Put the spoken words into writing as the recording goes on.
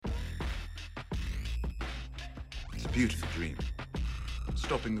beautiful dream.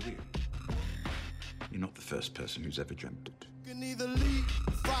 Stopping the wheel. You're not the first person who's ever dreamt it. You can either lead,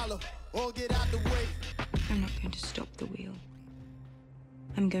 follow, or get out the way. I'm not going to stop the wheel.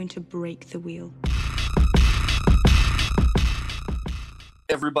 I'm going to break the wheel.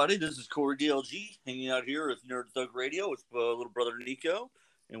 Everybody, this is Corey DLG hanging out here with Nerd Thug Radio with little brother Nico,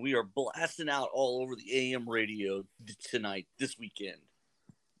 and we are blasting out all over the AM radio tonight, this weekend.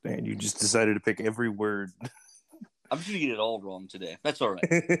 Man, you just decided to pick every word. I'm just going to get it all wrong today. That's all right.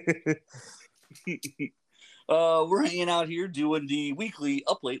 We're hanging out here doing the weekly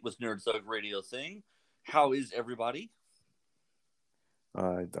Up Late with Nerd Thug Radio thing. How is everybody?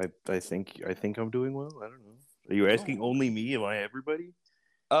 I think I'm doing well. I don't know. Are you asking only me? Am I everybody?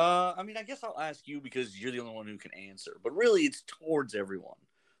 I mean, I guess I'll ask you because you're the only one who can answer. But really, it's towards everyone.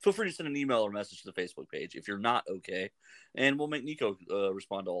 Feel free to send an email or message to the Facebook page if you're not okay, and we'll make Nico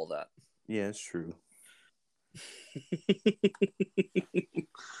respond to all that. Yeah, it's true.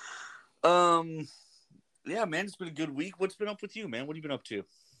 Yeah, man, it's been a good week. What's been up with you, man? What have you been up to?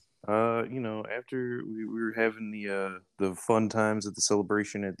 After we were having the fun times at the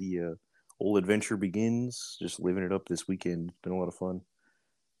celebration at the Old Adventure Begins, just living it up this weekend. It's been a lot of fun.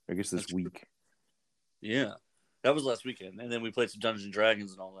 I guess this week. Yeah, that was last weekend, and then we played some Dungeons and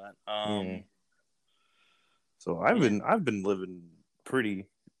Dragons and all that. Yeah. So I've been living pretty.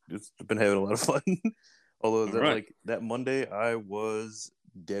 Just been having a lot of fun. Although that Monday, I was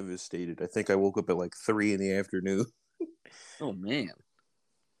devastated. I think I woke up at like 3 p.m. Oh man,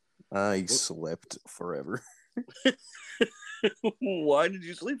 I slept forever. Why did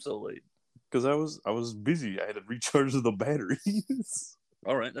you sleep so late? Because I was busy. I had to recharge the batteries.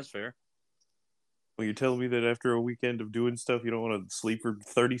 All right, that's fair. Well, you're telling me that after a weekend of doing stuff, you don't want to sleep for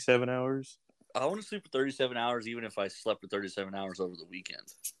 37 hours? I want to sleep for 37 hours, even if I slept for 37 hours over the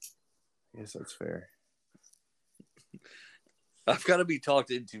weekend. Yes, that's fair. I've got to be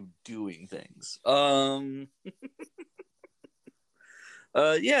talked into doing things.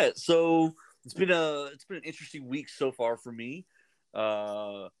 Yeah, so it's been an interesting week so far for me.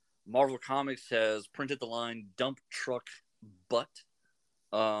 Marvel Comics has printed the line "Dump Truck Butt."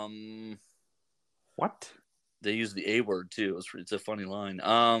 What? They use the A word too. It's a funny line.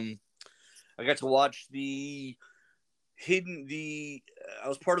 I got to watch I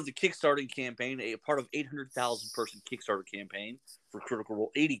was part of the Kickstarter campaign, a part of 800,000 person Kickstarter campaign for Critical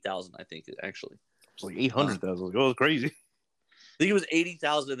Role. 80,000, I think, actually. It's like 800,000. Oh, crazy. I think it was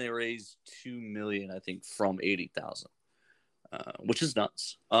 80,000, and they raised 2 million, I think, from 80,000, which is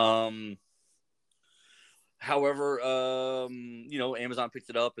nuts. However, Amazon picked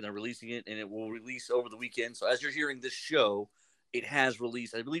it up and they're releasing it, and it will release over the weekend. So as you're hearing this show, it has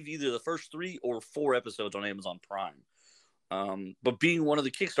released, I believe, either the first 3 or 4 episodes on Amazon Prime. But being one of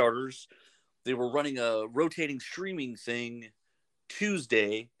the Kickstarters, they were running a rotating streaming thing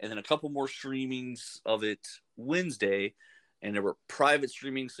Tuesday, and then a couple more streamings of it Wednesday, and there were private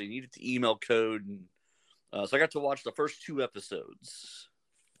streamings, so you needed to email code. And so I got to watch the first 2 episodes.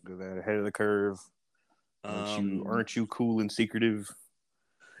 Go that ahead of the curve. Aren't you cool and secretive?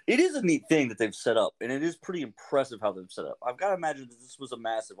 It is a neat thing that they've set up, and it is pretty impressive how they've set up. I've got to imagine that this was a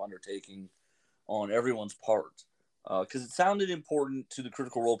massive undertaking on everyone's part, because it sounded important to the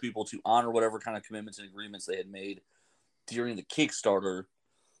Critical Role people to honor whatever kind of commitments and agreements they had made during the Kickstarter.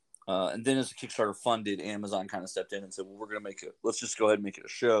 And then as the Kickstarter funded, Amazon kind of stepped in and said, well, we're going to let's just go ahead and make it a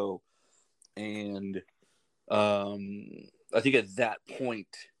show. And I think at that point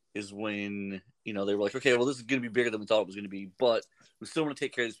is when, they were like, okay, well, this is going to be bigger than we thought it was going to be, but we still want to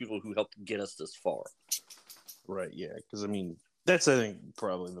take care of these people who helped get us this far. Right, yeah. Because, I mean, that's, I think,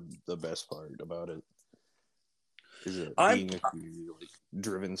 probably the best part about it. Is it being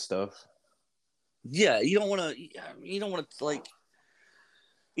driven stuff? Yeah, you don't want to, like,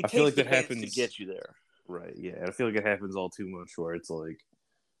 I feel like that happens to get you there. Right, yeah. I feel like it happens all too much where it's like,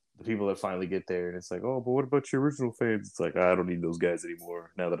 the people that finally get there, and it's like, oh, but what about your original fans? It's like, I don't need those guys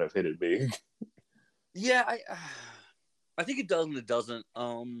anymore now that I've hit it big. Yeah, I think it does and it doesn't.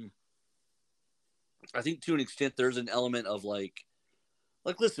 I think to an extent there's an element of like,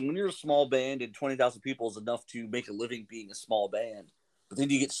 listen, when you're a small band and 20,000 people is enough to make a living being a small band, but then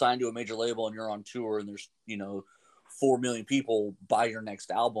you get signed to a major label and you're on tour and there's 4 million people buy your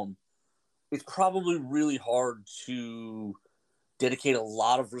next album, it's probably really hard to dedicate a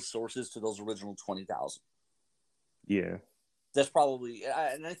lot of resources to those original 20,000. Yeah. That's probably,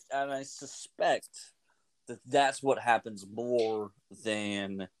 and I suspect that that's what happens more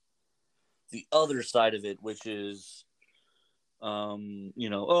than the other side of it, which is, we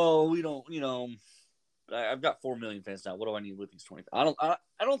don't, I've got 4 million fans now. What do I need with these 20? I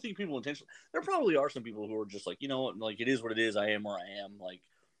don't think people intentionally. There probably are some people who are just like, you know what, like it is what it is. I am where I am. Like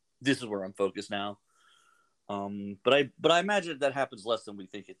this is where I'm focused now. But I imagine that happens less than we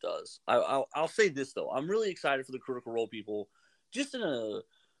think it does. I'll say this though. I'm really excited for the Critical Role people, just in a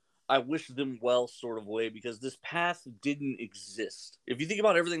I wish them well sort of way, because this path didn't exist. If you think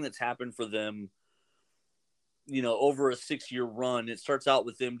about everything that's happened for them, you know, over a 6-year run, it starts out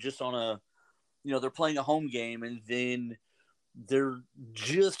with them just on a, you know, they're playing a home game, and then they're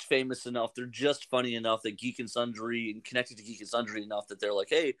just famous enough, they're just funny enough that Geek and Sundry and connected to Geek and Sundry enough that they're like,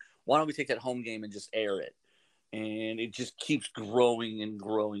 hey, why don't we take that home game and just air it? And it just keeps growing and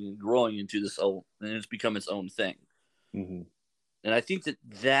growing and growing into this own, and it's become its own thing. Mm-hmm. And I think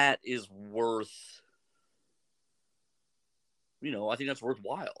that is worth, you know, I think that's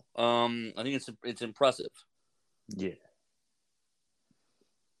worthwhile. I think it's impressive. Yeah.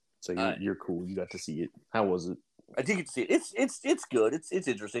 So you're cool. You got to see it. How was it? I think it's it's good. It's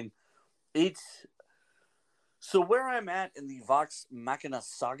interesting. So where I'm at in the Vox Machina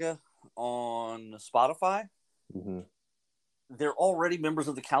saga on Spotify, mm-hmm. they're already members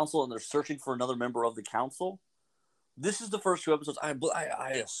of the council and they're searching for another member of the council. This is the first 2 episodes. I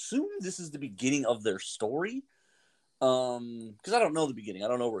assume this is the beginning of their story. Because I don't know the beginning. I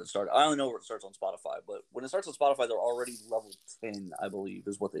don't know where it started. I only know where it starts on Spotify. But when it starts on Spotify, they're already level 10, I believe,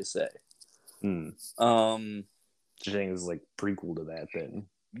 is what they say. Jang is like prequel to that then.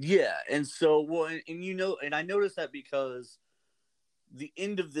 Yeah, and so and I noticed that because the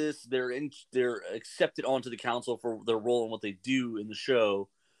end of this, they're accepted onto the council for their role and what they do in the show,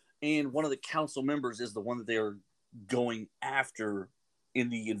 and one of the council members is the one that they are going after in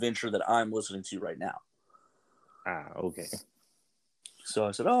the adventure that I'm listening to right now. Ah, okay. So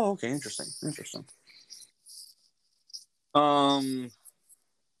I said, "Oh, okay, interesting."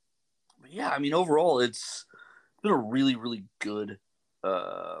 Yeah, I mean, overall, it's been a really, really good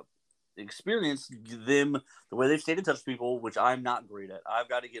experience. The way they've stayed in touch with people, which I'm not great at. I've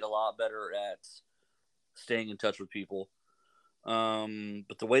got to get a lot better at staying in touch with people.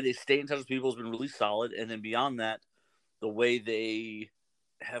 But the way they stay in touch with people has been really solid. And then beyond that, the way they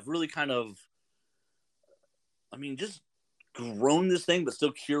have really kind of, I mean, just grown this thing, but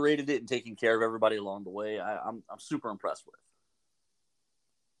still curated it and taking care of everybody along the way. I'm super impressed with.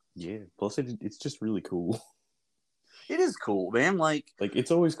 Yeah. Plus, it's just really cool. It is cool, man. Like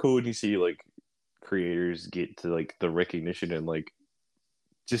it's always cool when you see like creators get to like the recognition and like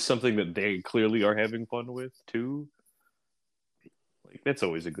just something that they clearly are having fun with too. Like that's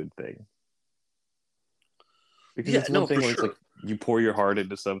always a good thing. Because it's one thing when it's like you pour your heart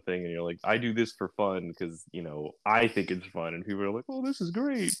into something and you're like, I do this for fun because, you know, I think it's fun, and people are like, oh, this is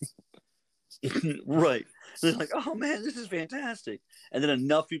great. Right. They're like, oh man, this is fantastic. And then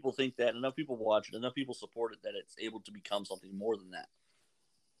enough people think that, enough people watch it, enough people support it that it's able to become something more than that.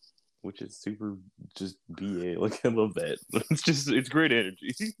 Which is super just BA. Like I love that. It's great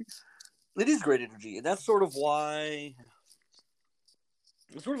energy. It is great energy. And that's sort of why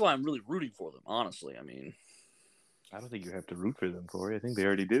I'm really rooting for them, honestly. I mean, I don't think you have to root for them, Corey. I think they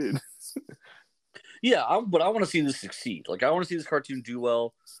already did it. Yeah, but I want to see this succeed. Like, I want to see this cartoon do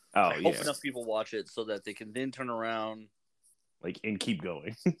well. I hope enough people watch it so that they can then turn around, and keep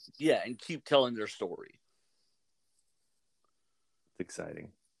going. Yeah, and keep telling their story. It's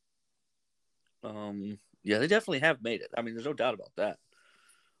exciting. Yeah, they definitely have made it. I mean, there's no doubt about that.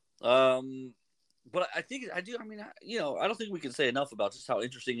 But I think I do. I mean, I don't think we can say enough about just how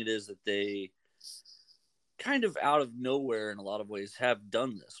interesting it is that they kind of out of nowhere in a lot of ways have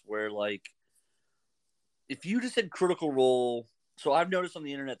done this, where like if you just said Critical Role. So I've noticed on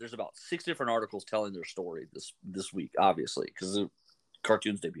the internet there's about 6 different articles telling their story this week, obviously, because the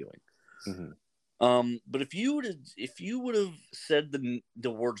cartoon's debuting. Mm-hmm. But if you would have said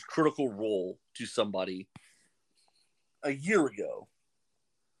the words Critical Role to somebody a year ago,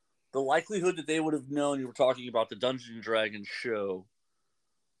 the likelihood that they would have known you were talking about the Dungeons and Dragons show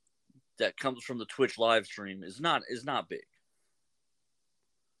that comes from the Twitch live stream is not big.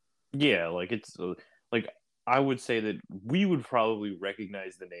 Yeah, like it's like I would say that we would probably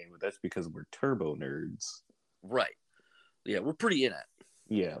recognize the name, but that's because we're turbo nerds. Right. Yeah, we're pretty in it.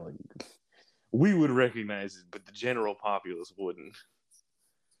 Yeah, like we would recognize it, but the general populace wouldn't.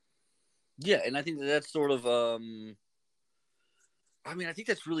 Yeah, and I think that's sort of I mean, I think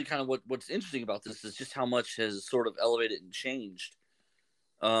that's really kind of what's interesting about this is just how much has sort of elevated and changed.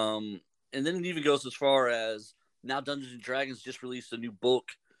 And then it even goes as far as now Dungeons and Dragons just released a new book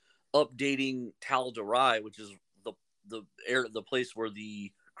updating Tal Darai, which is the place where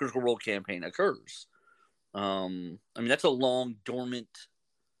the Critical Role campaign occurs. I mean, that's a long dormant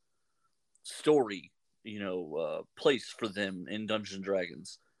story place for them in Dungeons and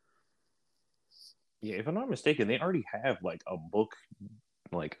Dragons. Yeah, if I'm not mistaken, they already have like a book,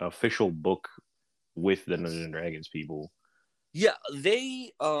 like official book with the Dungeons and Dragons people. Yeah,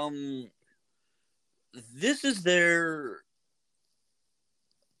 they this is their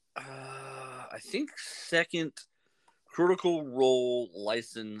I think second Critical Role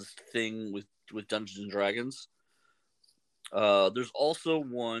licensed thing with Dungeons and Dragons. There's also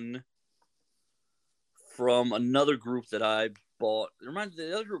one from another group that I bought.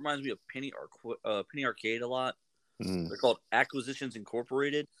 The other group reminds me of Penny Arcade a lot. Mm. They're called Acquisitions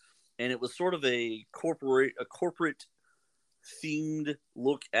Incorporated, and it was sort of a corporate themed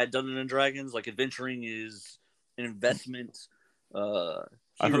look at Dungeons and Dragons. Like adventuring is an investment. I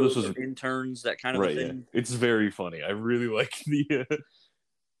thought this was interns, that kind of a thing. Yeah. It's very funny. I really like the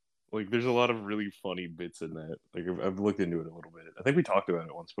like. There's a lot of really funny bits in that. Like I've looked into it a little bit. I think we talked about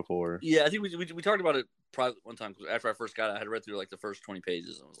it once before. Yeah, I think we talked about it probably one time because after I first got it, I had read through like the first 20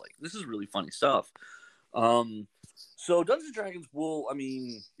 pages and I was like, this is really funny stuff. So Dungeons and Dragons will, I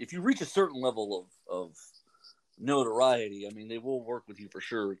mean, if you reach a certain level of notoriety, I mean, they will work with you for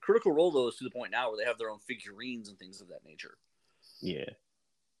sure. Critical Role though is to the point now where they have their own figurines and things of that nature. Yeah.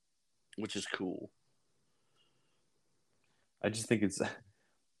 Which is cool. I just think it's,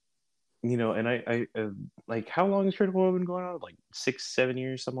 and I like, how long has Critical Role been going on? Like 6-7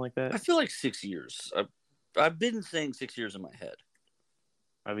 years, something like that. I feel like 6 years. I've been saying 6 years in my head.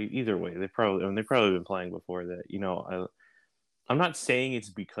 I mean, either way, they've probably been playing before that. I'm not saying it's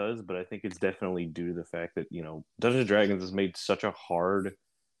because, but I think it's definitely due to the fact that Dungeons and Dragons has made such a hard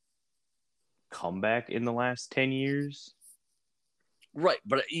comeback in the last 10 years. Right,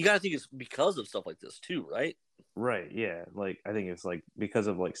 but you gotta think it's because of stuff like this too, right? Right, yeah. Like I think it's like because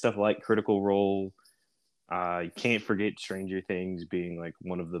of like stuff like Critical Role. You can't forget Stranger Things being like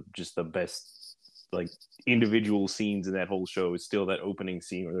one of the best like individual scenes in that whole show is still that opening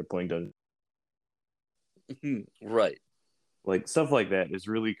scene where they're playing Dungeons. Right. Like stuff like that is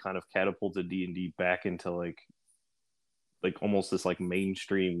really kind of catapulted D&D back into like almost this like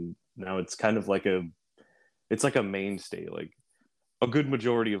mainstream. Now it's kind of like it's like a mainstay. Like a good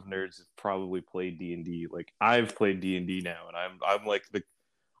majority of nerds have probably played D&D. Like I've played D&D now, and I'm like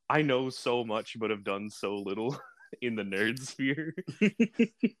I know so much, but have done so little in the nerd sphere.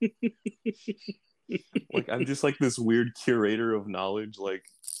 Like I'm just like this weird curator of knowledge. Like,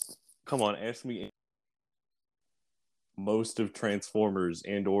 come on, ask me most of Transformers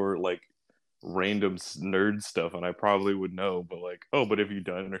and or like random nerd stuff, and I probably would know. But like, oh, but have you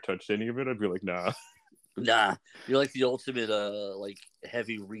done or touched any of it? I'd be like, nah. Nah, you're like the ultimate like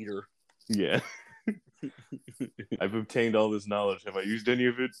heavy reader. Yeah. I've obtained all this knowledge. Have I used any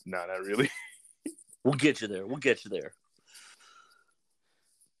of it? Nah, not really. We'll get you there.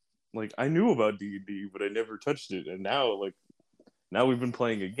 Like I knew about D&D, but I never touched it, and now we've been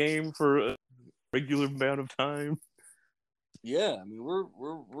playing a game for a regular amount of time. Yeah, I mean we're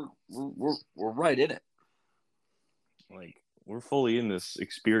right in it. Like we're fully in this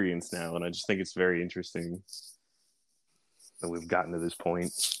experience now, and I just think it's very interesting that we've gotten to this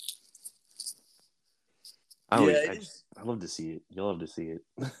point. I love to see it. You'll love to see it.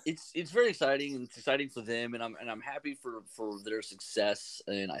 It's very exciting, and it's exciting for them, and I'm happy for their success,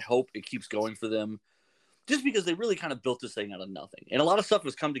 and I hope it keeps going for them. Just because they really kind of built this thing out of nothing, and a lot of stuff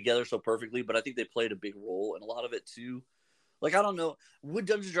has come together so perfectly. But I think they played a big role in a lot of it too. Like I don't know, would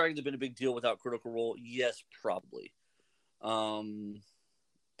Dungeons and Dragons have been a big deal without Critical Role? Yes, probably.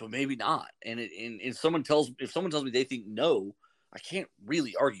 But maybe not. And if someone tells me they think no, I can't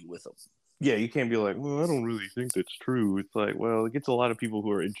really argue with them. Yeah, you can't be like, well, I don't really think that's true. It's like, well, it gets a lot of people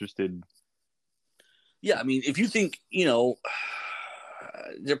who are interested. Yeah, I mean, if you think, they're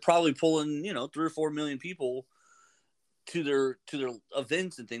probably pulling, 3 or 4 million people to their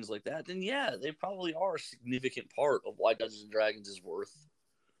events and things like that, then yeah, they probably are a significant part of why Dungeons and Dragons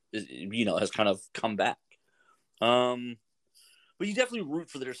has kind of come back. But you definitely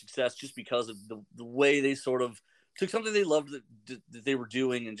root for their success just because of the way they sort of took something they loved that they were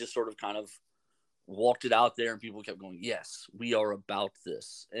doing and just sort of kind of walked it out there, and people kept going, yes, we are about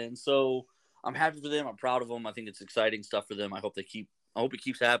this. And so I'm happy for them. I'm proud of them. I think it's exciting stuff for them. I hope it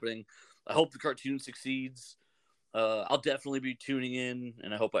keeps happening. I hope the cartoon succeeds. I'll definitely be tuning in,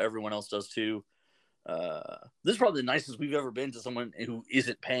 and I hope everyone else does too. This is probably the nicest we've ever been to someone who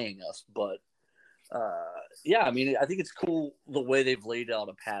isn't paying us, but yeah, I mean, I think it's cool the way they've laid out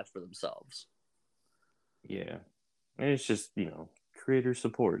a path for themselves. Yeah. And it's just, creator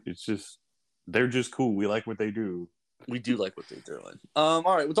support. It's just, they're just cool. We like what they do. We do like what they're doing. All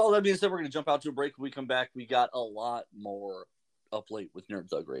right. With all that being said, we're going to jump out to a break. When we come back, we got a lot more up late with Nerd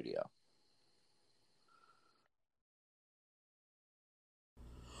Thug Radio.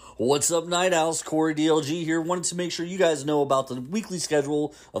 What's up, Night Owls? Corey DLG here. Wanted to make sure you guys know about the weekly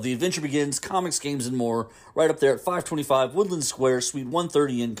schedule of The Adventure Begins, comics, games, and more, right up there at 525 Woodland Square, Suite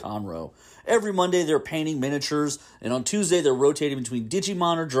 130 in Conroe. Every Monday, they're painting miniatures, and on Tuesday, they're rotating between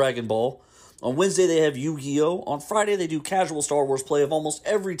Digimon or Dragon Ball. On Wednesday, they have Yu-Gi-Oh! On Friday, they do casual Star Wars play of almost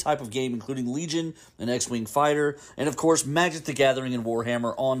every type of game, including Legion, an X-Wing fighter, and of course, Magic the Gathering and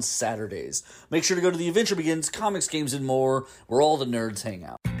Warhammer on Saturdays. Make sure to go to The Adventure Begins, comics, games, and more, where all the nerds hang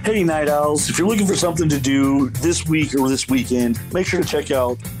out. Hey, Night Owls. If you're looking for something to do this week or this weekend, make sure to check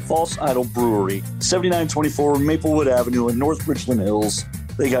out False Idol Brewery, 7924 Maplewood Avenue in North Richland Hills.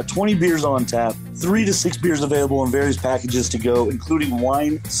 They got 20 beers on tap, 3 to 6 beers available in various packages to go, including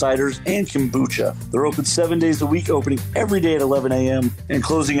wine, ciders, and kombucha. They're open 7 days a week, opening every day at 11 a.m. and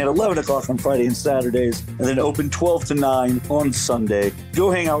closing at 11 o'clock on Friday and Saturdays, and then open 12 to 9 on Sunday.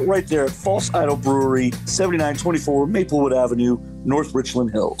 Go hang out right there at False Idol Brewery, 7924 Maplewood Avenue, North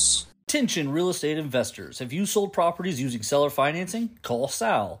Richland Hills. Attention real estate investors. Have you sold properties using seller financing? Call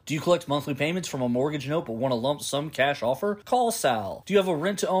Sal. Do you collect monthly payments from a mortgage note but want a lump sum cash offer? Call Sal. Do you have a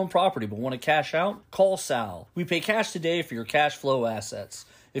rent-to-own property but want to cash out? Call Sal. We pay cash today for your cash flow assets.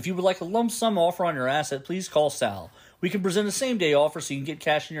 If you would like a lump sum offer on your asset, please call Sal. We can present a same-day offer so you can get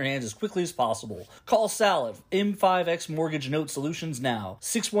cash in your hands as quickly as possible. Call Sal at M5X Mortgage Note Solutions now.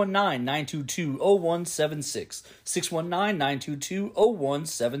 619-922-0176.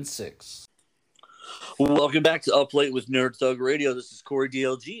 619-922-0176. Welcome back to Up Late with Nerd Thug Radio. This is Corey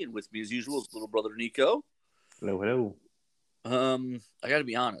DLG, and with me as usual is little brother Nico. Hello. I got to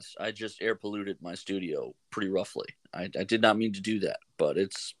be honest. I just air polluted my studio pretty roughly. I did not mean to do that, but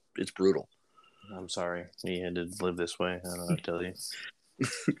it's brutal. I'm sorry. You had to live this way. I don't know what to tell you.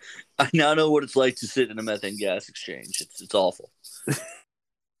 I now know what it's like to sit in a methane gas exchange. It's awful.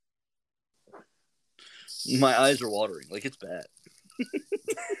 My eyes are watering. Like, it's bad.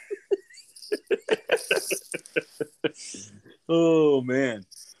 Oh, man.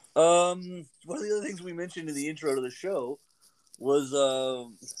 One of the other things we mentioned in the intro to the show was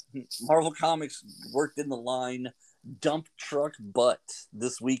Marvel Comics worked in the line dump truck butt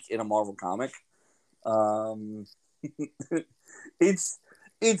this week in a Marvel comic. It's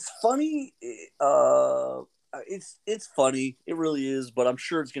funny. It's funny. It really is, but I'm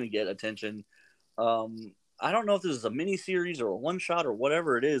sure it's going to get attention. I don't know if this is a mini series or a one shot or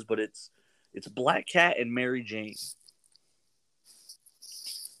whatever it is, but it's Black Cat and Mary Jane.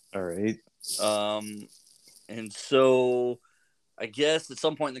 All right. And so I guess at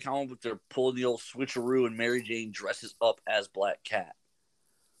some point in the comic book they're pulling the old switcheroo and Mary Jane dresses up as Black Cat.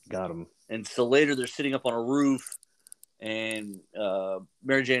 Got him. And so later they're sitting up on a roof and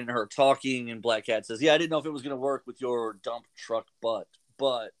Mary Jane and her are talking, and Black Cat says, "Yeah, I didn't know if it was going to work with your dump truck butt,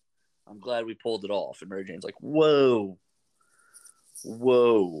 but I'm glad we pulled it off." And Mary Jane's like, whoa.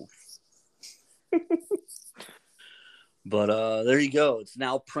 But there you go. It's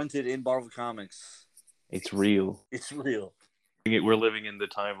now printed in Marvel Comics. It's real. It's real. We're living in the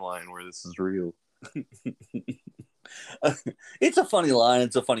timeline where this is real. It's a funny line.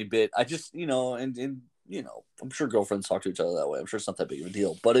 It's a funny bit. I just, and I'm sure girlfriends talk to each other that way. I'm sure it's not that big of a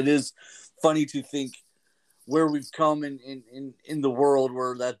deal. But it is funny to think where we've come in the world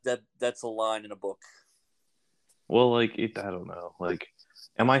where that's a line in a book. Well, I don't know.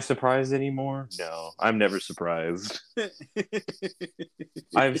 Am I surprised anymore? No, I'm never surprised.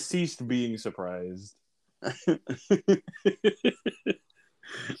 I've ceased being surprised.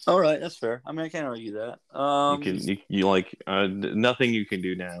 All right, that's fair. I mean, I can't argue that. Nothing you can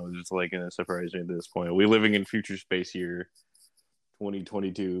do now is just going to surprise me at this point. We're living in future space year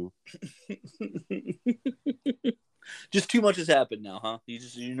 2022. Just too much has happened now, huh?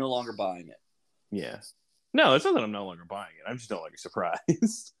 You're no longer buying it. Yeah. No, it's not that I'm no longer buying it. I'm just no longer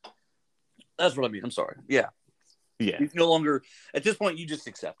surprised. That's what I mean. I'm sorry. Yeah. Yeah. You no longer, at this point, you just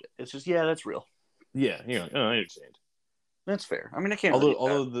accept it. It's just, yeah, that's real. Yeah. I understand. That's fair. I mean, I can't.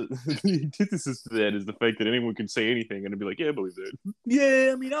 Although the antithesis to that is the fact that anyone can say anything and it'd be like, yeah, I believe that.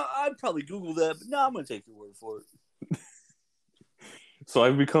 Yeah, I mean, I'd probably Google that, but no, I'm going to take your word for it. So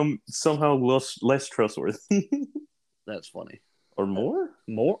I've become somehow less trustworthy. That's funny. Or more?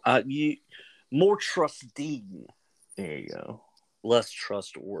 More trusting. There you go. Less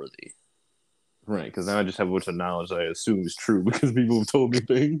trustworthy. Right, because now I just have a bunch of knowledge that I assume is true because people have told me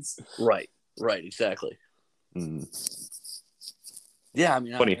things. Right, exactly. Mm. Yeah, I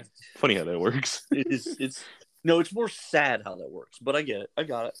mean, funny how that works. It's more sad how that works, but I get it. I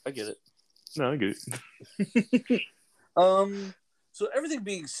get it. No, I get it. So everything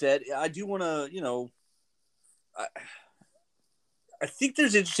being said, I do want to, I think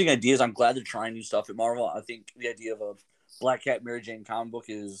there's interesting ideas. I'm glad they're trying new stuff at Marvel. I think the idea of a Black Cat Mary Jane comic book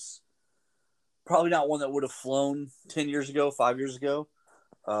is probably not one that would have flown 10 years ago, 5 years ago.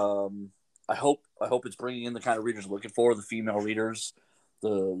 I hope it's bringing in the kind of readers we're looking for, the female readers,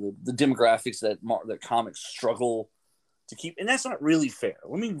 the demographics that comics struggle to keep. And that's not really fair.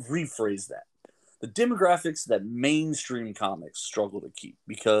 Let me rephrase that. The demographics that mainstream comics struggle to keep,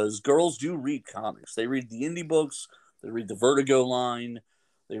 because girls do read comics. They read the indie books. They read the Vertigo line.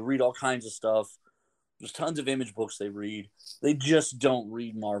 They read all kinds of stuff. There's tons of Image books they read. They just don't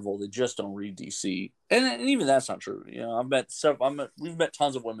read Marvel. They just don't read DC. And even that's not true. You know, we've met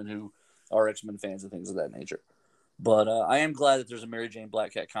tons of women who are X-Men fans and things of that nature. But I am glad that there's a Mary Jane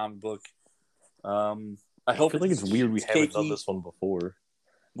Black Cat comic book. I feel like it's weird we haven't done this one before.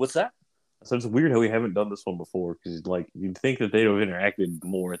 What's that? So it's weird how we haven't done this one before, because like you'd think that they'd have interacted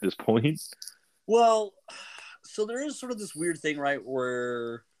more at this point. Well, so there is sort of this weird thing, right,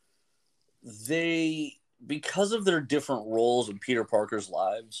 where they, because of their different roles in Peter Parker's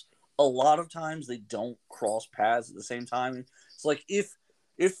lives, a lot of times they don't cross paths at the same time. It's like if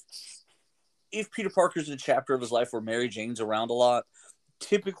Peter Parker's in a chapter of his life where Mary Jane's around a lot,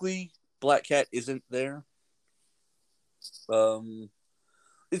 typically Black Cat isn't there.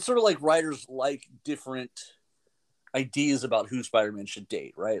 It's sort of like writers like different ideas about who Spider-Man should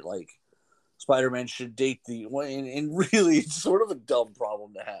date, right? Like Spider-Man should date and really it's sort of a dumb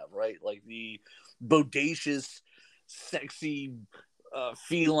problem to have, right? Like the bodacious, sexy,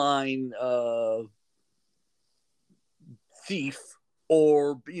 feline thief,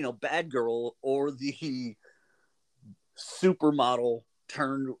 or, you know, bad girl, or the supermodel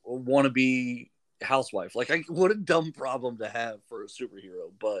turned wannabe housewife. Like, what a dumb problem to have for a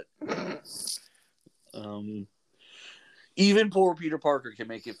superhero. But even poor Peter Parker can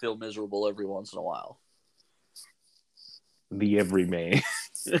make it feel miserable every once in a while. The everyman.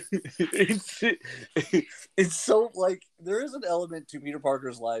 It's so, like, there is an element to Peter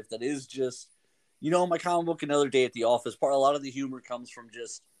Parker's life that is just, you know, my comic book Another Day at the Office, a lot of the humor comes from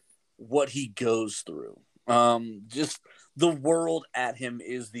just what he goes through. Just the world at him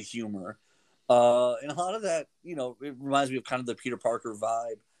is the humor. And a lot of that, you know, it reminds me of kind of the Peter Parker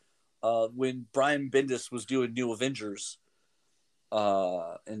vibe. When Brian Bendis was doing New Avengers,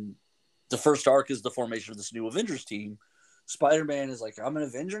 and the first arc is the formation of this new Avengers team, Spider-Man is like, I'm an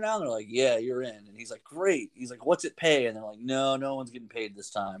Avenger now? And they're like, yeah, you're in. And he's like, great. He's like, what's it pay? And they're like, no one's getting paid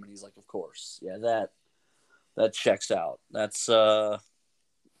this time. And he's like, of course. Yeah, that checks out. That's about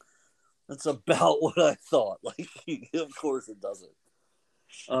what I thought. Like, of course it doesn't.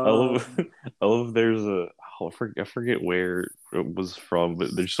 I love there's I forget where it was from,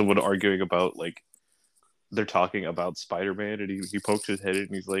 but there's someone arguing about, like, they're talking about Spider-Man, and he pokes his head in,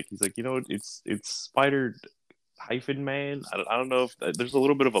 and he's like, you know, it's Spider -Man. I don't know if there's a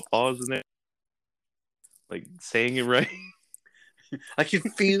little bit of a pause in there, like saying it right. I can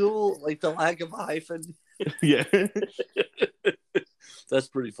feel like the lack of hyphen. Yeah. That's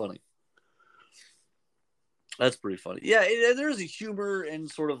pretty funny. That's pretty funny. Yeah, there's a humor and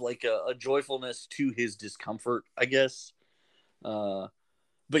sort of like a joyfulness to his discomfort, I guess. But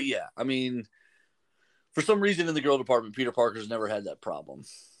yeah, I mean, for some reason in the girl department, Peter Parker's never had that problem.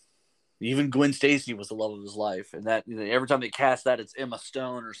 Even Gwen Stacy was the love of his life, and that, you know, every time they cast that, it's Emma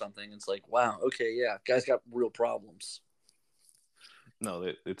Stone or something. It's like, wow, okay, yeah, guy's got real problems.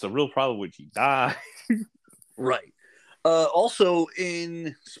 No, it's a real problem when she died. Right. Also,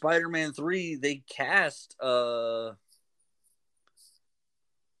 in Spider-Man 3, they cast, or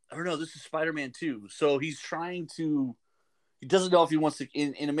no, this is Spider-Man 2. So he doesn't know if he wants to,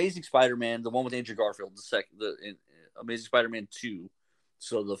 in Amazing Spider-Man, the one with Andrew Garfield, in Amazing Spider-Man 2,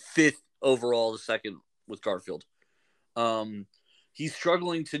 so the 5th overall, the 2nd with Garfield. He's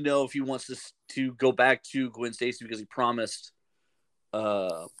struggling to know if he wants to go back to Gwen Stacy because he promised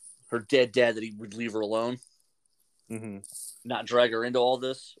her dead dad that he would leave her alone. Mm-hmm. Not drag her into all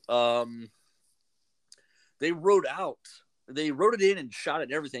this. They wrote it in and shot it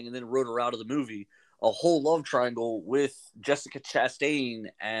and everything, and then wrote her out of the movie, a whole love triangle with Jessica Chastain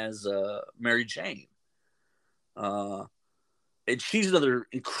as Mary Jane. And she's another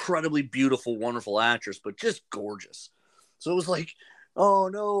incredibly beautiful, wonderful actress, but just gorgeous. So it was like, oh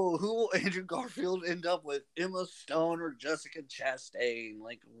no, who will Andrew Garfield end up with? Emma Stone or Jessica Chastain?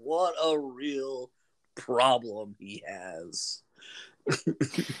 Like, what a real problem he has.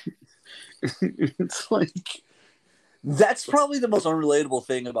 It's like, that's probably the most unrelatable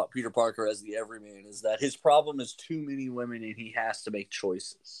thing about Peter Parker as the Everyman, is that his problem is too many women and he has to make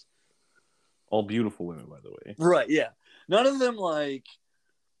choices. All beautiful women, by the way. Right, yeah. None of them, like,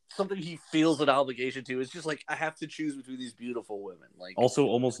 something he feels an obligation to. It's just like, I have to choose between these beautiful women. Like, also,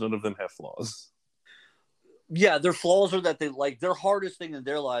 almost none of them have flaws. Yeah, their flaws are that they like their hardest thing in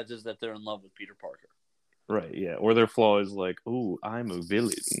their lives is that they're in love with Peter Parker. Right, yeah. Or their flaw is like, oh, I'm a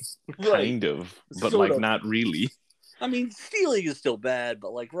villain. Right. Kind of. But Sort like of. not really. I mean, stealing is still bad,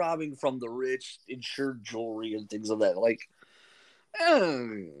 but like robbing from the rich, insured jewelry and things of that, like,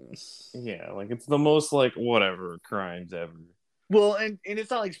 yeah, like it's the most like whatever crimes ever. well, and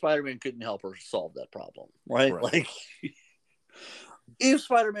it's not like Spider-Man couldn't help her solve that problem, right? Right. Like, if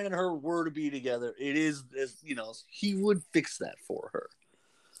Spider-Man and her were to be together, it is, he would fix that for her.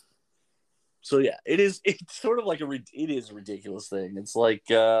 So yeah, it's sort of like it is a ridiculous thing. It's like,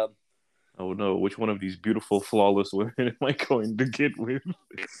 oh no, which one of these beautiful, flawless women am I going to get with?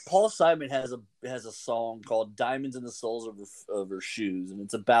 Paul Simon has a song called "Diamonds in the Soles of Her Shoes," and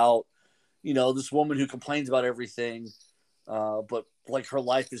it's about this woman who complains about everything, but like her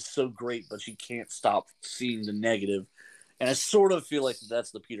life is so great, but she can't stop seeing the negative. And I sort of feel like that's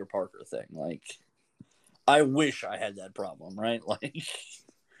the Peter Parker thing. Like, I wish I had that problem, right?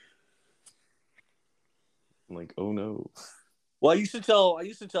 Like, oh no. Well, I used to tell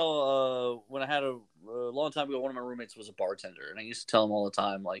when I had a long time ago, one of my roommates was a bartender, and I used to tell him all the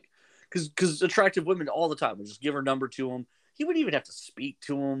time, like, because attractive women all the time would just give her number to him. He wouldn't even have to speak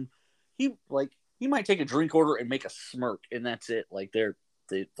to him. He might take a drink order and make a smirk, and that's it. Like they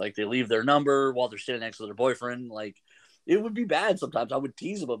leave their number while they're sitting next to their boyfriend. Like, it would be bad sometimes. I would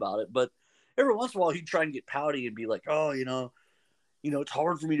tease him about it, but every once in a while he'd try and get pouty and be like, oh, it's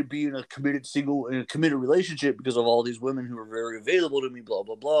hard for me to be in a committed relationship because of all these women who are very available to me, blah,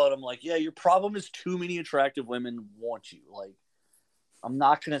 blah, blah. And I'm like, yeah, your problem is too many attractive women want you. Like, I'm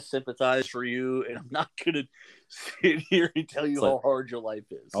not going to sympathize for you, and I'm not going to sit here and tell you how hard your life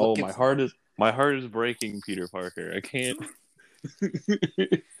is. Oh, my heart is breaking, Peter Parker. I can't.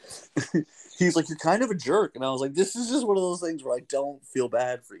 He's like, you're kind of a jerk. And I was like, this is just one of those things where I don't feel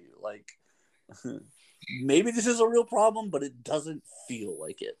bad for you. Like, maybe this is a real problem, but it doesn't feel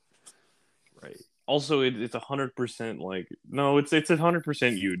like it. Right. Also, it's 100% like, no, it's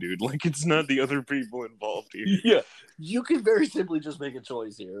 100% you, dude. Like, it's not the other people involved here. Yeah. You can very simply just make a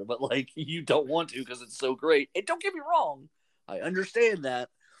choice here, but like, you don't want to because it's so great. And don't get me wrong, I understand that,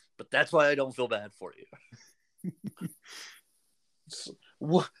 but that's why I don't feel bad for you.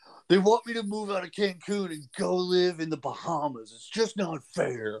 They want me to move out of Cancun and go live in the Bahamas. It's just not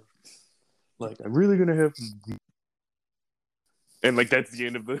fair. Like, I'm really gonna have to... And like that's the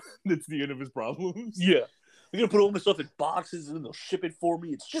end of his problems. Yeah. I'm gonna put all my stuff in boxes and then they'll ship it for me.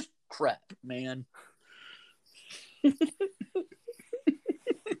 It's just crap, man.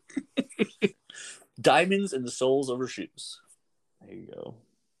 Diamonds in the soles of her shoes. There you go.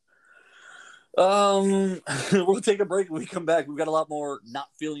 We'll take a break when we come back. We've got a lot more not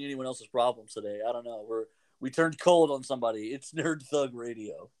feeling anyone else's problems today. I don't know. We turned cold on somebody. It's Nerd Thug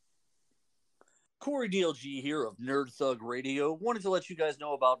Radio. Corey DLG here of Nerd Thug Radio. Wanted to let you guys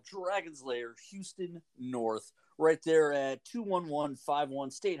know about Dragon's Lair, Houston North, right there at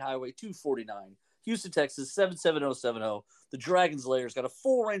 21151 State Highway 249, Houston, Texas 77070. The Dragon's Lair's got a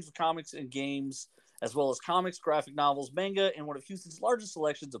full range of comics and games, as well as comics, graphic novels, manga, and one of Houston's largest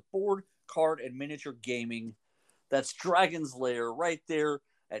selections of board, card, and miniature gaming. That's Dragon's Lair right there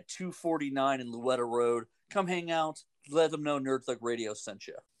at 249 in Louetta Road. Come hang out. Let them know Nerd Thug Radio sent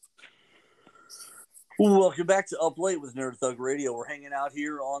you. Welcome back to Up Late with Nerd Thug Radio. We're hanging out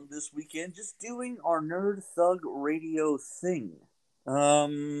here on this weekend, just doing our Nerd Thug Radio thing.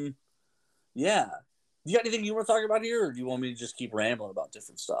 Yeah. You got anything you want to talk about here, or do you want me to just keep rambling about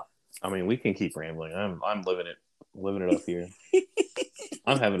different stuff? I mean, we can keep rambling. I'm living it up here.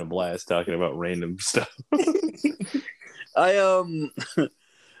 I'm having a blast talking about random stuff. I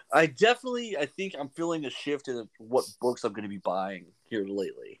think I'm feeling a shift in what books I'm going to be buying here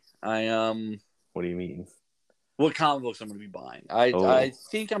lately. What do you mean? What comic books I'm going to be buying? I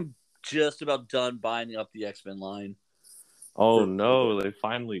think I'm just about done buying up the X-Men line. Oh no, they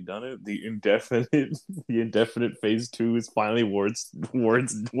finally done it. The indefinite phase 2 is finally wore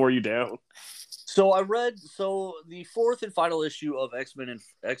you down. So I read the fourth and final issue of X-Men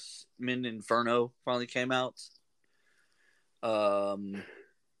Inferno finally came out.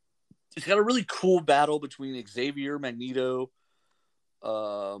 It's got a really cool battle between Xavier, Magneto,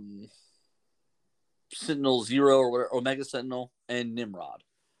 Sentinel Zero or whatever, Omega Sentinel, and Nimrod.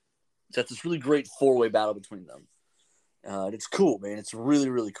 It's got this really great 4-way battle between them. It's cool, man. It's really,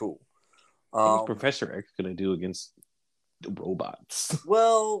 really cool. What's Professor X gonna do against the robots?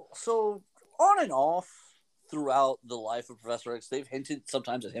 Well, so on and off throughout the life of Professor X, they've hinted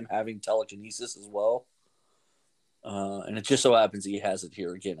sometimes at him having telekinesis as well. And it just so happens he has it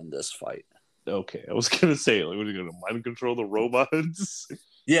here again in this fight. Okay, I was gonna say, like, what are you gonna mind control the robots?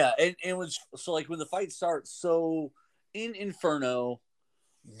 Yeah, and it was so like when the fight starts. So in Inferno,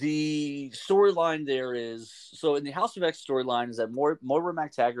 the storyline there is so in the House of X storyline is that Moira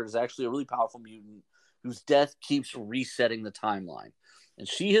MacTaggert is actually a really powerful mutant whose death keeps resetting the timeline, and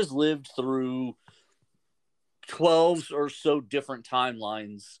she has lived through 12 or so different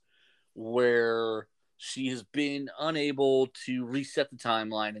timelines where she has been unable to reset the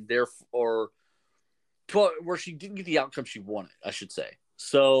timeline, and therefore where she didn't get the outcome she wanted, I should say.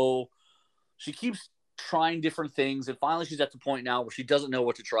 So she keeps trying different things, and finally she's at the point now where she doesn't know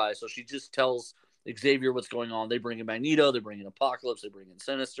what to try. So she just tells Xavier what's going on. They bring in Magneto, they bring in Apocalypse, they bring in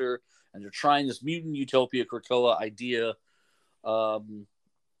Sinister, and they're trying this mutant utopia Krakoa idea. But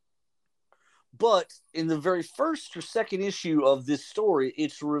in the very first or second issue of this story,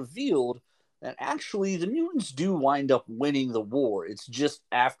 it's revealed that actually the mutants do wind up winning the war. It's just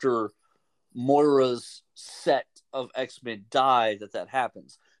after Moira's set of X-Men die that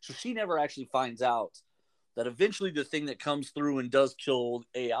happens. So she never actually finds out that eventually the thing that comes through and does kill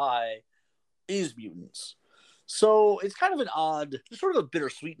AI is mutants. So it's kind of an odd, sort of a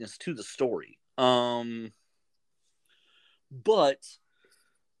bittersweetness to the story. But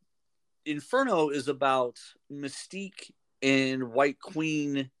Inferno is about Mystique and White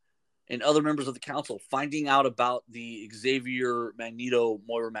Queen and other members of the council finding out about the Xavier, Magneto,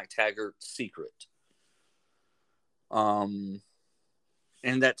 Moira MacTaggert secret. And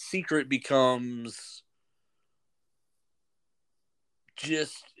that secret becomes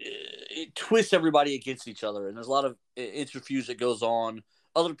just, it twists everybody against each other. And there's a lot of interviews that goes on.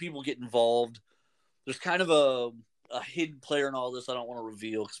 Other people get involved. There's kind of a hidden player in all this I don't want to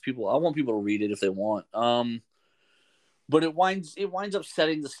reveal because I want people to read it if they want. But it winds up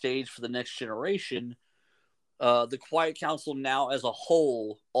setting the stage for the next generation. The Quiet Council now as a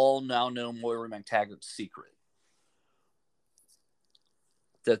whole all now know Moira MacTaggert's secret.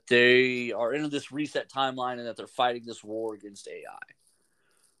 That they are in this reset timeline and that they're fighting this war against AI.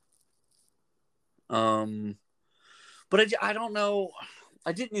 But I don't know.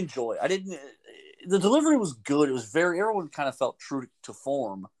 I didn't enjoy it. The delivery was good. It was everyone kind of felt true to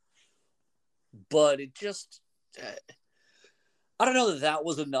form. But it just, I don't know that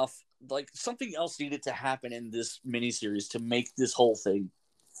was enough. Like, something else needed to happen in this miniseries to make this whole thing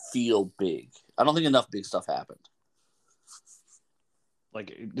feel big. I don't think enough big stuff happened.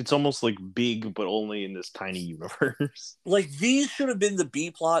 Like, it's almost like big, but only in this tiny universe. Like, these should have been the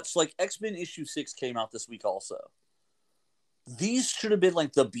B plots. Like, X-Men issue 6 came out this week also. These should have been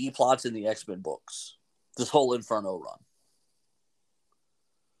like the B plots in the X-Men books. This whole Inferno run.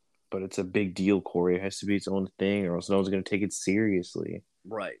 But it's a big deal, Corey. It has to be its own thing, or else no one's going to take it seriously.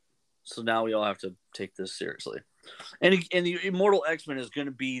 Right. So now we all have to take this seriously. And the Immortal X-Men is going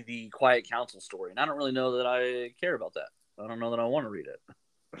to be the Quiet Council story. And I don't really know that I care about that. I don't know that I want to read it.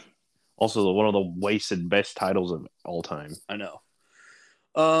 Also, one of the wasted best titles of all time. I know.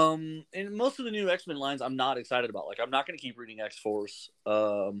 And most of the new X-Men lines I'm not excited about. Like, I'm not going to keep reading X-Force.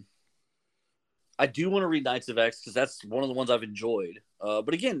 I do want to read Knights of X because that's one of the ones I've enjoyed.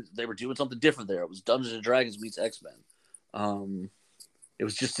 But again, they were doing something different there. It was Dungeons and Dragons meets X-Men. It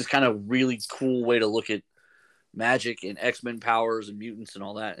was just this kind of really cool way to look at magic and X-Men powers and mutants and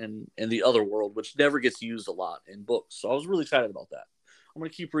all that, and the other world, which never gets used a lot in books. So I was really excited about that. I'm going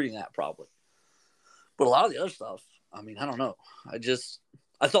to keep reading that probably. But a lot of the other stuff, I mean, I don't know. I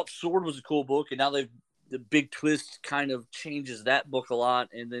thought Sword was a cool book, and now the big twist kind of changes that book a lot,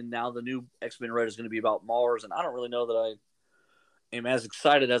 and then now the new X-Men Red is going to be about Mars, and I don't really know that I am as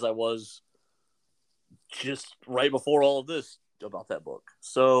excited as I was just right before all of this about that book.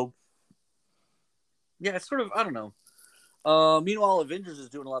 So, yeah, it's sort of, I don't know. Meanwhile, Avengers is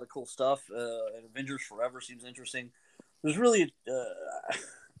doing a lot of cool stuff, and Avengers Forever seems interesting. There's really,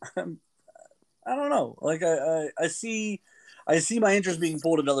 I don't know. Like, I see my interest being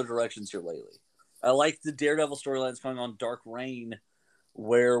pulled in other directions here lately. I like the Daredevil storylines going on Dark Reign,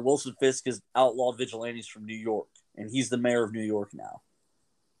 where Wilson Fisk has outlawed vigilantes from New York, and he's the mayor of New York now.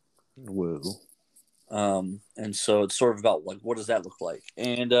 Whoa. And so it's sort of about, like, what does that look like?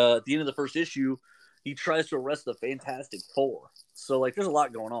 And at the end of the first issue, he tries to arrest the Fantastic Four. So, like, there's a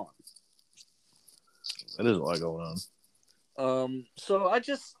lot going on. That is a lot going on. So I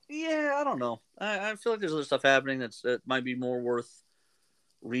don't know. I feel like there's other stuff happening that might be more worth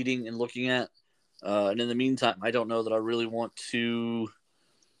reading and looking at. And in the meantime, I don't know that I really want to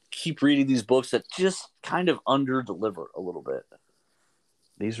keep reading these books that just kind of under-deliver a little bit.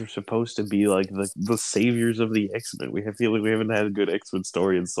 These are supposed to be like the saviors of the X-Men. We feel like we haven't had a good X-Men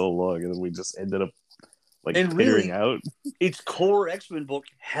story in so long, and then we just ended up like clearing out. Its core X-Men book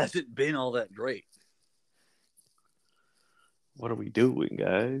hasn't been all that great. What are we doing,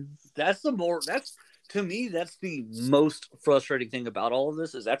 guys? That's to me, that's the most frustrating thing about all of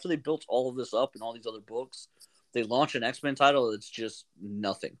this is after they built all of this up in all these other books, they launch an X-Men title that's just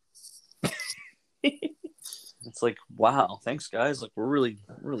nothing. It's like, wow, thanks guys. Like we're really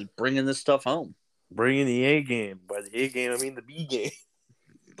bringing this stuff home. Bringing the A game. By the A game, I mean the B game.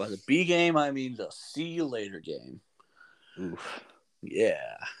 By the B game, I mean the see you later game. Oof.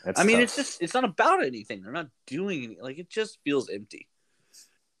 Yeah. That's I mean, tough. it's not about anything. They're not doing anything. Like it just feels empty.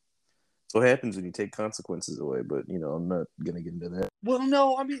 That's what happens when you take consequences away, but I'm not gonna get into that. Well,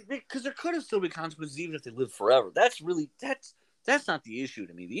 no, I mean, because there could have still been consequences even if they lived forever. That's not the issue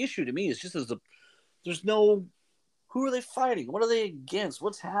to me. The issue to me is just there's no, who are they fighting? What are they against?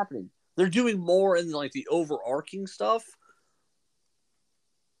 What's happening? They're doing more in like the overarching stuff.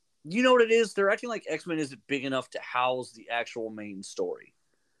 You know what it is? They're acting like X-Men isn't big enough to house the actual main story.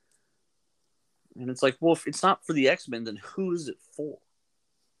 And it's like, well, if it's not for the X-Men, then who is it for?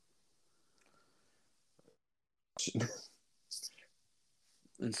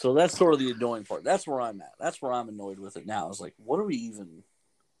 And so that's sort of the annoying part. That's where I'm at. That's where I'm annoyed with it now. It's like, what are we doing?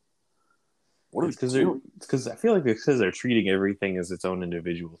 Because I feel like because they're treating everything as its own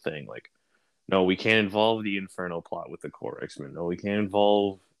individual thing. Like, no, we can't involve the Inferno plot with the core X-Men. No, we can't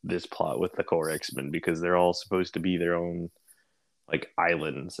involve this plot with the core X-Men because they're all supposed to be their own like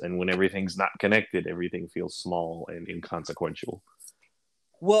islands. And when everything's not connected, everything feels small and inconsequential.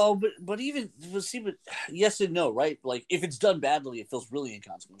 Well, but yes and no, right? Like if it's done badly, it feels really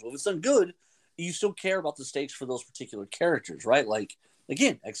inconsequential. If it's done good, you still care about the stakes for those particular characters, right? Like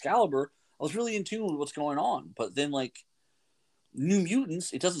again, Excalibur, I was really in tune with what's going on, but then like New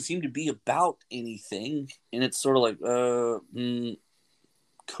Mutants, it doesn't seem to be about anything, and it's sort of like,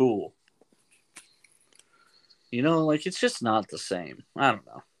 cool. Like it's just not the same. I don't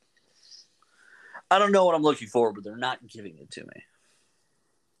know. I don't know what I'm looking for, but they're not giving it to me.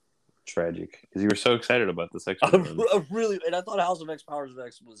 Tragic, because you were so excited about this and I thought House of X Powers of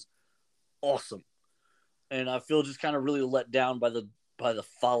X was awesome, and I feel just kind of really let down by the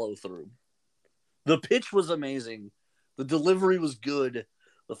follow through. The pitch was amazing, the delivery was good,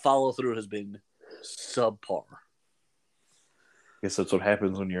 the follow through has been subpar. I guess that's what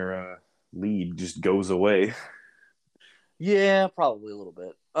happens when your lead just goes away. Yeah, probably a little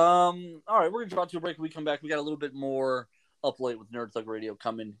bit. All right, we're gonna draw to a break. When we come back, we got a little bit more Up Late with Nerd Thug Radio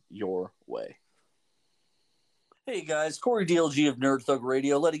coming your way. Hey guys, Corey DLG of Nerd Thug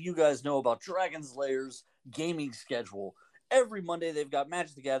Radio letting you guys know about Dragon's Lair's gaming schedule. Every Monday they've got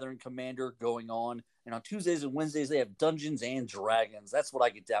Magic the Gathering Commander going on, and on Tuesdays and Wednesdays they have Dungeons and Dragons. That's what I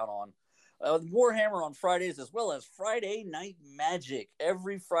get down on. Warhammer on Fridays, as well as Friday Night Magic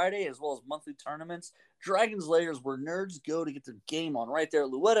every Friday, as well as monthly tournaments. Dragon's Lair is where nerds go to get their game on right there at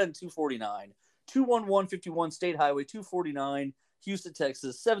Luetta and 249. 21151 State Highway 249, Houston,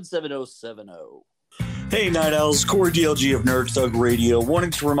 Texas 77070. Hey, Night Owls, Corey DLG of Nerd Thug Radio, wanting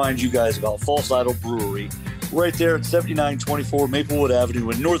to remind you guys about False Idol Brewery, right there at 7924 Maplewood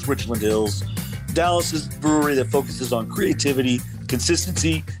Avenue in North Richland Hills. Dallas's brewery that focuses on creativity,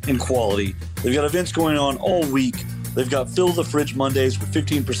 consistency, and quality. They've got events going on all week. They've got Fill the Fridge Mondays with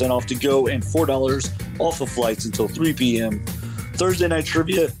 15% off to go and $4 off of flights until 3 p.m. Thursday night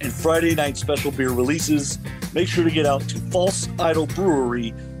trivia and Friday night special beer releases. Make sure to get out to False Idol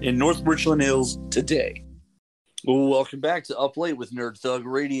Brewery in North Richland Hills today. Welcome back to Up Late with Nerd Thug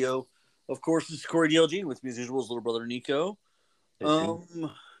Radio. Of course, this is Corey DLG. With me as usual is little brother Nico.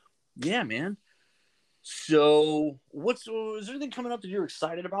 Yeah, man. So, is there anything coming up that you're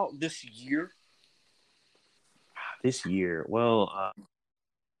excited about this year? This year, well,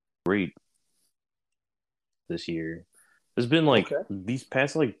 great. This year, there's been these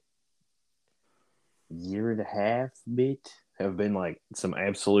past year and a half have been some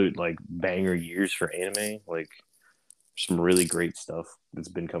absolute banger years for anime. Some really great stuff that's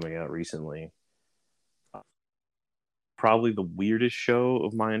been coming out recently. Probably the weirdest show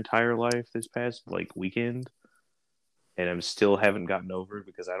of my entire life this past weekend, and I'm still haven't gotten over it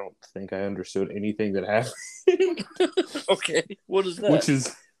because I don't think I understood anything that happened. Okay, what is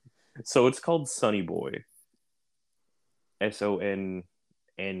that? So it's called Sonny Boy. SONNYBOY,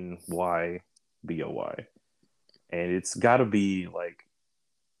 and it's got to be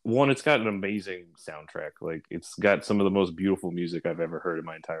it's got an amazing soundtrack. It's got some of the most beautiful music I've ever heard in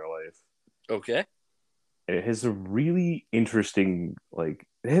my entire life. Okay. It has a really interesting, it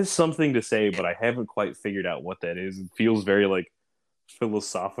has something to say, but I haven't quite figured out what that is. It feels very,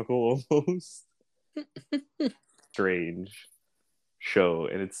 philosophical almost. Strange show.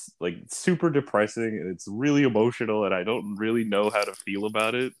 And it's, super depressing, and it's really emotional, and I don't really know how to feel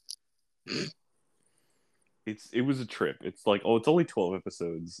about it. it was a trip. It's like, oh, it's only 12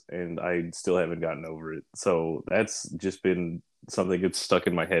 episodes, and I still haven't gotten over it. So that's just been something that's stuck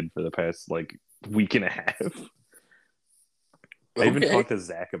in my head for the past like week and a half. I even talked to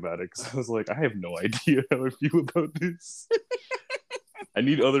Zach about it because I was like, I have no idea how I feel about this. I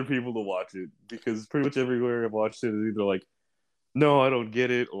need other people to watch it because pretty much everywhere I've watched it is either like, no, I don't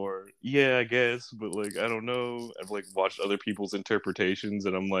get it, or yeah, I guess, but like, I don't know. I've like watched other people's interpretations,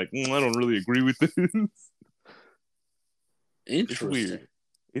 and I'm like, I don't really agree with this. Interesting.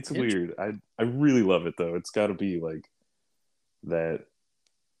 It's weird. I really love it though. It's got to be like that.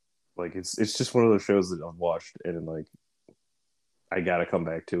 Like it's just one of those shows that I've watched and like I gotta come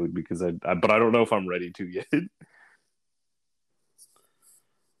back to it because but I don't know if I'm ready to yet.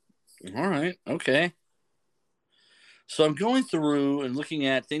 All right. Okay. So I'm going through and looking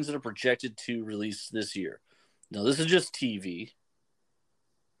at things that are projected to release this year. Now this is just TV.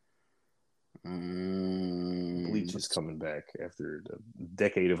 Bleach is coming back after a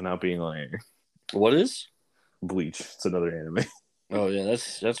decade of not being on air. What is? Bleach. It's another anime. Oh yeah,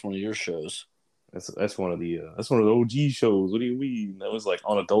 that's one of your shows. That's one of the OG shows. What do you mean? That was like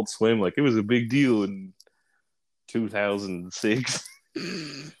on Adult Swim. Like it was a big deal in 2006.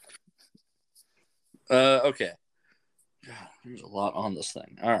 Okay. God, there's a lot on this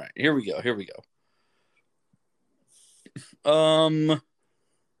thing. All right, here we go.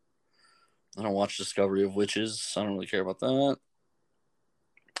 I don't watch Discovery of Witches. I don't really care about that.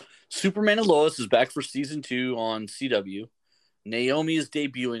 Superman and Lois is back for season 2 on CW. Naomi is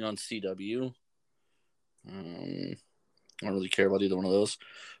debuting on CW. I don't really care about either one of those.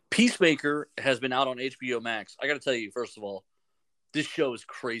 Peacemaker has been out on HBO Max. I got to tell you, first of all, this show is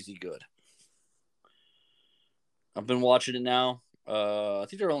crazy good. I've been watching it now. I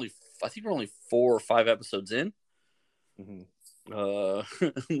think we're only 4 or 5 episodes in. Mm-hmm. One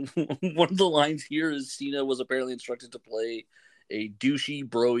of the lines here is Cena was apparently instructed to play a douchey,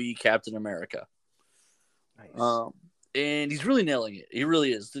 broy Captain America. Nice. And he's really nailing it. He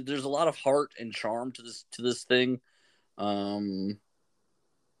really is. There's a lot of heart and charm to this thing. But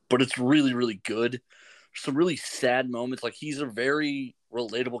it's really, really good. Some really sad moments. Like he's a very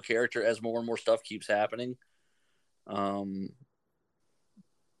relatable character as more and more stuff keeps happening.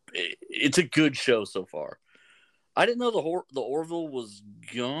 It's a good show so far. I didn't know the Orville was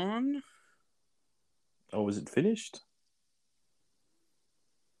gone. Oh, is it finished?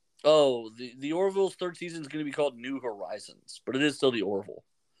 Oh, the Orville's 3rd season is going to be called New Horizons, but it is still the Orville.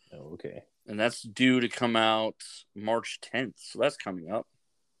 Oh, okay. And that's due to come out March 10th, so that's coming up.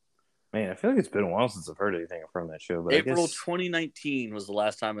 Man, I feel like it's been a while since I've heard anything from that show. But April I guess 2019 was the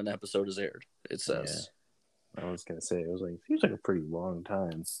last time an episode has aired, it says. Yeah. I was going to say, it was like, seems like a pretty long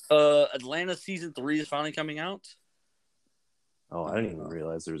time. Atlanta season 3 is finally coming out. Oh, I didn't even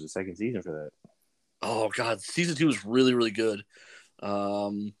realize there was a 2nd season for that. Oh, God. Season 2 is really, really good.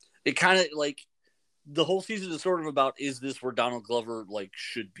 It kind of, like, the whole season is sort of about, is this where Donald Glover, like,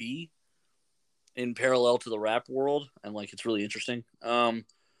 should be in parallel to the rap world? And, like, it's really interesting. The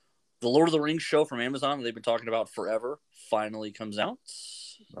Lord of the Rings show from Amazon they've been talking about forever finally comes out.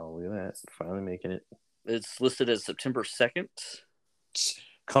 Oh, look at that. Finally making it. It's listed as September 2nd.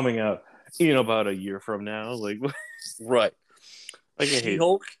 Coming out in about a year from now. Like, right. Like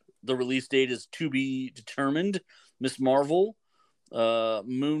She-Hulk, the release date is to be determined. Miss Marvel,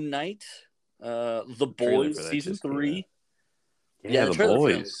 Moon Knight, The Boys, season 3. Yeah, The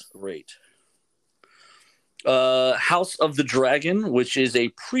Boys. Great. House of the Dragon, which is a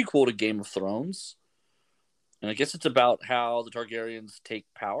prequel to Game of Thrones. And I guess it's about how the Targaryens take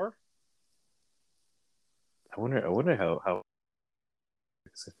power. I wonder how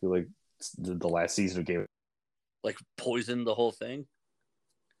because I feel like the last season of Game of like poison the whole thing.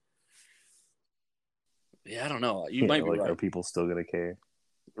 Yeah, I don't know. You might be right. Are people still gonna care?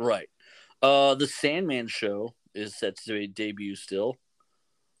 Right. The Sandman show is set to debut still.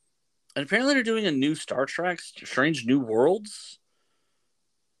 And apparently they're doing a new Star Trek, Strange New Worlds.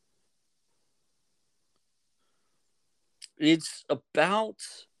 It's about...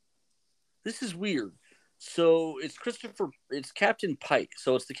 This is weird. So it's Captain Pike.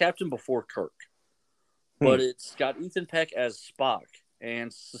 So it's the captain before Kirk. But it's got Ethan Peck as Spock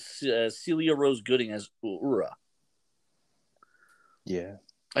and Celia Rose Gooding as Uhura. Yeah.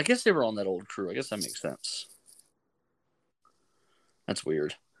 I guess they were on that old crew. I guess that makes sense. That's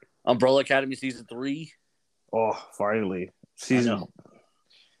weird. Umbrella Academy season 3. Oh, finally. Season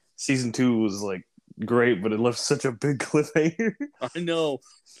 2 was like great, but it left such a big cliffhanger. I know.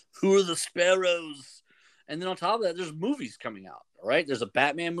 Who are the sparrows? And then on top of that, there's movies coming out. Right? There's a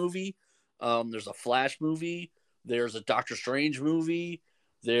Batman movie. There's a Flash movie. There's a Doctor Strange movie.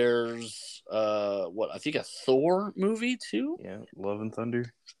 There's I think a Thor movie too. Yeah, Love and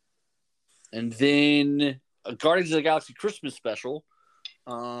Thunder. And then a Guardians of the Galaxy Christmas special.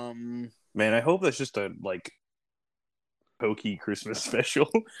 Man, I hope that's just a hokey Christmas special.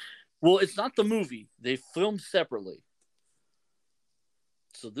 Well, it's not the movie. They filmed separately.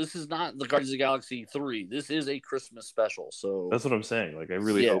 So this is not the Guardians of the Galaxy 3. This is a Christmas special. So That's what I'm saying. Like, I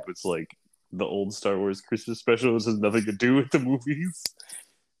really hope it's like the old Star Wars Christmas special. This has nothing to do with the movies.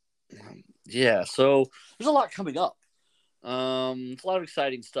 Yeah, so there's a lot coming up. It's a lot of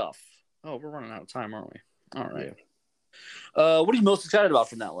exciting stuff. Oh, we're running out of time, aren't we? All right. Yeah. What are you most excited about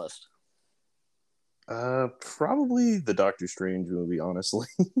from that list? Probably the Doctor Strange movie, honestly.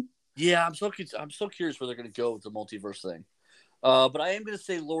 Yeah, I'm so curious where they're going to go with the multiverse thing. But I am going to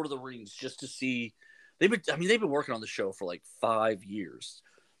say Lord of the Rings just to see. They've been working on the show for like 5 years.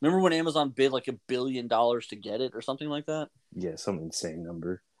 Remember when Amazon bid like $1 billion to get it or something like that? Yeah, some insane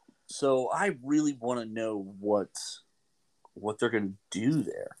number. So I really want to know what they're going to do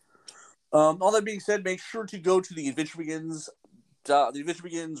there. All that being said, make sure to go to the Adventure Begins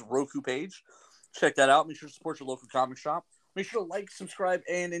Roku page. Check that out. Make sure to support your local comic shop. Make sure to like, subscribe,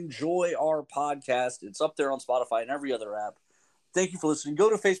 and enjoy our podcast. It's up there on Spotify and every other app. Thank you for listening. Go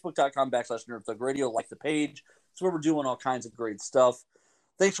to facebook.com/NerdThugRadio. Like the page. It's where we're doing all kinds of great stuff.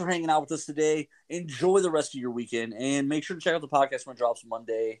 Thanks for hanging out with us today. Enjoy the rest of your weekend, and make sure to check out the podcast when it drops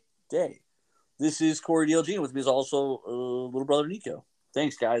Monday day. This is Corey DLG, and with me is also little brother Nico.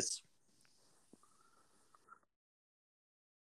 Thanks, guys.